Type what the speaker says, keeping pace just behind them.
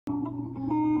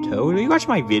Toad, are you watching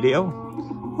my video?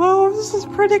 Whoa, this is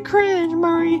pretty cringe,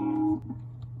 Murray.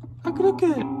 Look at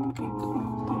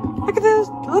this.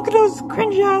 Look at those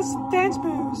cringe-ass dance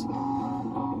moves.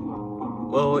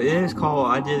 Well, it is called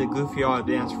I Did a Goofy Odd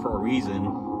Dance for a reason.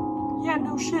 Yeah,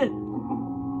 no shit.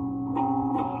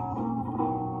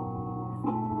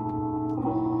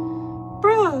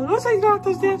 Bruh, looks like you got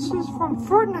those dances from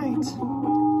Fortnite.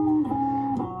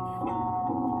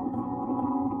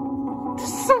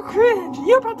 This is so cringe.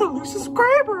 You're about to lose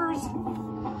subscribers.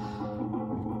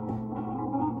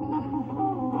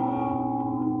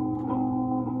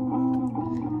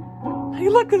 Hey,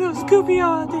 look at those goofy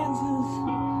dances.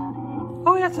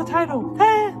 Oh, that's the title.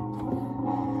 Hey.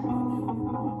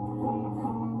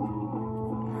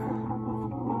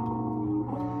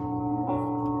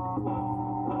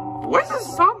 What's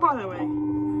this song, by the way?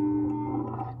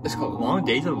 It's called Long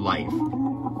Days of Life.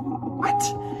 What?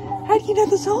 How do you know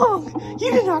the song?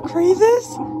 You did not create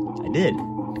this. I did.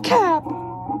 Cap.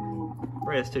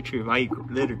 Right, that's the truth. I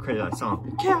literally created that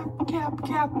song. Cap.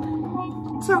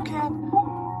 So, Cap.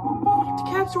 The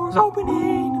Cap Store's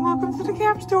opening. Welcome to the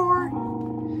Cap Store.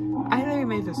 I literally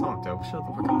made this song, though. Shut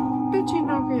the fuck up. Bitch, you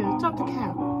not good. It's not the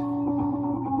Cap.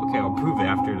 Okay, I'll prove it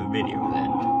after the video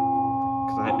then.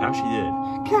 Because I actually did.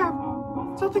 Cap.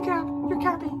 It's not the Cap. You're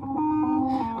capping.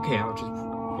 Okay, I'll just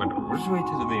wait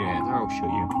till the video ends. I'll show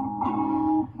you.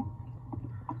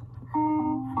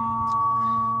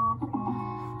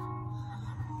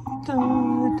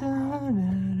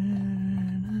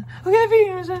 Okay, the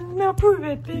video's in. Now prove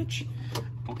it, bitch.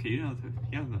 Okay, you have to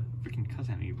freaking cuss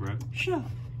at me, bro. Shut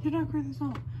up. You're not creating the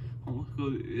song. Well, let's go.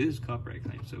 It is copyright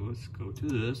claim, so let's go to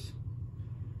this.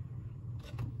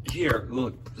 Here,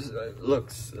 look,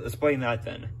 let's play that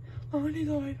then. Oh, I need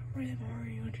the light.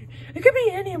 Mario. It could be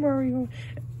any Mario.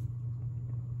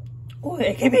 Oh,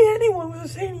 it could be anyone with the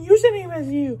same username as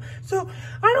you. So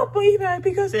I don't believe that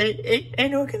because I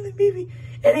know it can be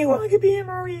anyone could be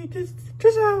MRE.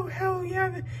 Just how you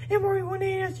have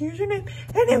MRE18 as username.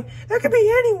 Anyway, that could be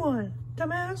anyone,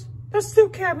 dumbass. That's still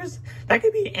Cap. That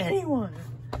could be anyone.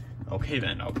 Okay,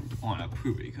 then I want to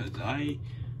prove it because I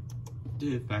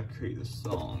did in fact create the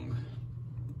song.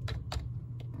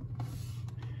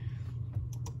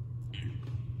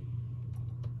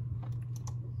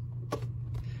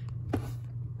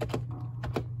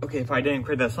 Okay, if I didn't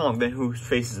create that song, then whose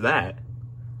face is that?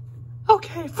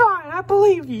 Okay, fine, I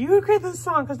believe you. You created this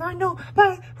song because I know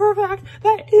that for a fact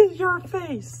that is your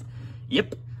face.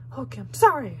 Yep. Okay, I'm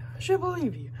sorry. I should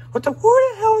believe you. Who the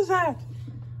hell is that?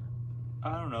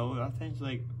 I don't know. I think it's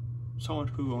like someone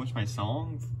who owns my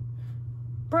song.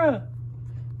 Bruh.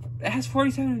 It has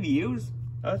 47 views.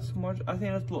 That's much. I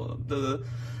think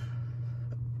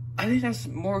that's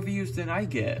more views than I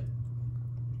get.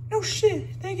 No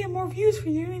shit. They get more views for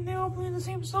you and they all play the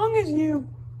same song as you.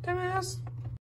 Dumbass.